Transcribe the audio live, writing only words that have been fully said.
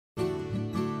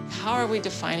how are we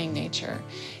defining nature?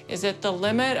 Is it the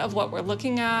limit of what we're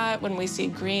looking at when we see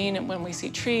green and when we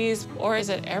see trees, or is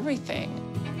it everything?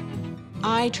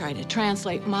 I try to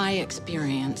translate my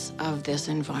experience of this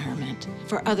environment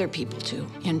for other people to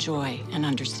enjoy and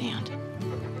understand.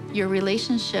 Your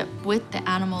relationship with the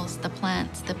animals, the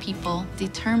plants, the people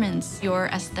determines your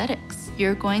aesthetics.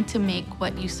 You're going to make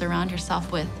what you surround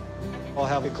yourself with. I'll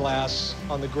have a glass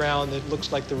on the ground that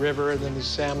looks like the river, and then the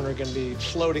salmon are going to be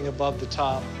floating above the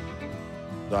top.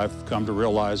 I've come to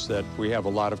realize that we have a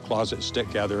lot of closet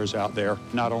stick gatherers out there.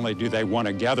 Not only do they want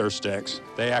to gather sticks,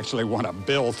 they actually want to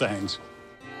build things.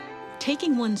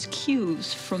 Taking one's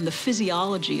cues from the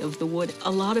physiology of the wood,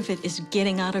 a lot of it is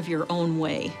getting out of your own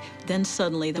way. Then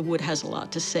suddenly the wood has a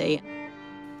lot to say.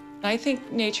 I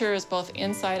think nature is both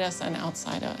inside us and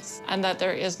outside us, and that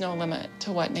there is no limit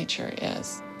to what nature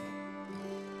is.